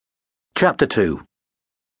Chapter 2.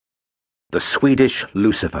 The Swedish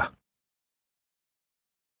Lucifer.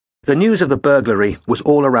 The news of the burglary was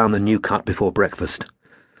all around the New Cut before breakfast.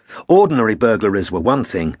 Ordinary burglaries were one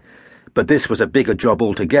thing, but this was a bigger job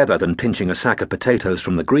altogether than pinching a sack of potatoes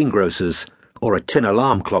from the greengrocer's or a tin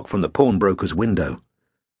alarm clock from the pawnbroker's window.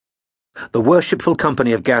 The Worshipful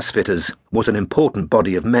Company of Gasfitters was an important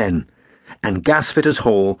body of men, and Gasfitters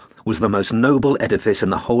Hall was the most noble edifice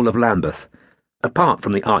in the whole of Lambeth, apart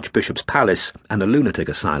from the Archbishop's Palace and the lunatic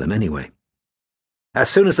asylum anyway. As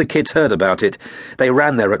soon as the kids heard about it, they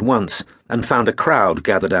ran there at once and found a crowd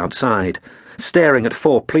gathered outside, staring at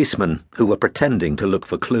 4 policemen who were pretending to look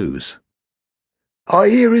for clues. "I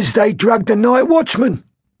hear as they drugged a night watchman,"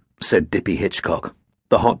 said Dippy Hitchcock,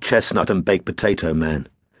 the hot chestnut and baked potato man.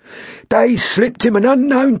 "They slipped him an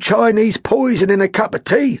unknown Chinese poison in a cup of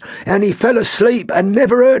tea, and he fell asleep and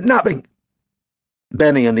never heard nothing."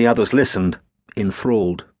 Benny and the others listened,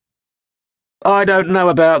 enthralled. "I don't know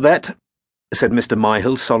about that," said Mr.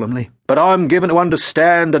 Myhill solemnly, "but I'm given to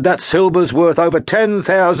understand that silver's worth over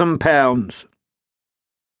 £10,000.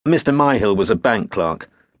 Mr. Myhill was a bank clerk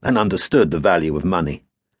and understood the value of money.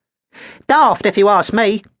 "Daft, if you ask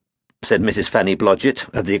me," said Mrs. Fanny Blodgett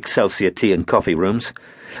of the Excelsior Tea and Coffee Rooms.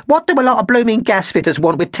 "What do a lot of blooming gasfitters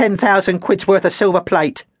want with 10,000 quid's worth of silver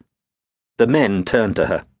plate?" The men turned to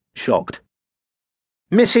her, shocked.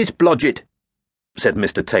 "Mrs. Blodgett," said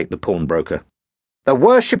Mr. Tate the pawnbroker, "the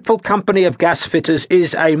Worshipful Company of Gasfitters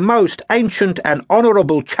is a most ancient and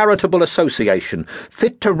honourable charitable association,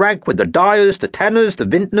 fit to rank with the dyers, the tanners, the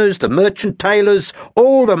vintners, the merchant tailors,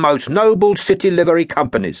 all the most noble city livery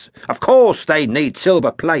companies. Of course they need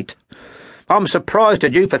silver plate. I'm surprised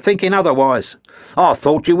at you for thinking otherwise. I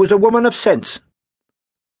thought you was a woman of sense."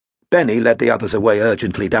 Benny led the others away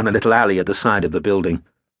urgently down a little alley at the side of the building.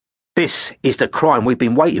 "This is the crime we've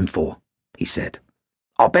been waiting for," he said.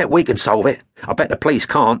 "I bet we can solve it. I bet the police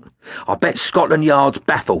can't. I bet Scotland Yard's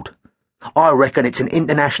baffled. I reckon it's an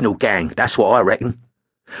international gang, that's what I reckon."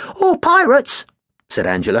 "Or pirates," said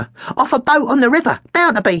Angela. "Off a boat on the river,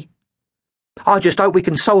 bound to be." "I just hope we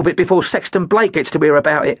can solve it before Sexton Blake gets to hear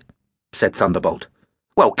about it," said Thunderbolt.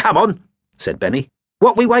 "Well, come on," said Benny.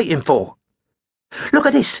 "What we waiting for?" "Look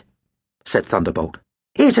at this," said Thunderbolt.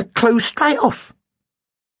 "Here's a clue straight off."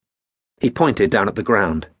 He pointed down at the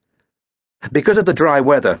ground. Because of the dry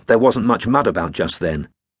weather, there wasn't much mud about just then,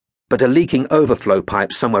 but a leaking overflow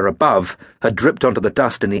pipe somewhere above had dripped onto the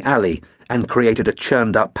dust in the alley and created a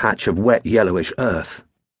churned-up patch of wet yellowish earth.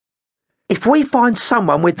 "If we find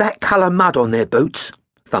someone with that colour mud on their boots,"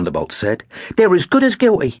 Thunderbolt said, "they're as good as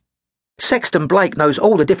guilty. Sexton Blake knows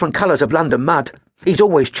all the different colours of London mud. He's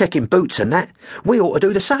always checking boots and that. We ought to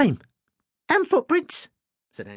do the same. And footprints."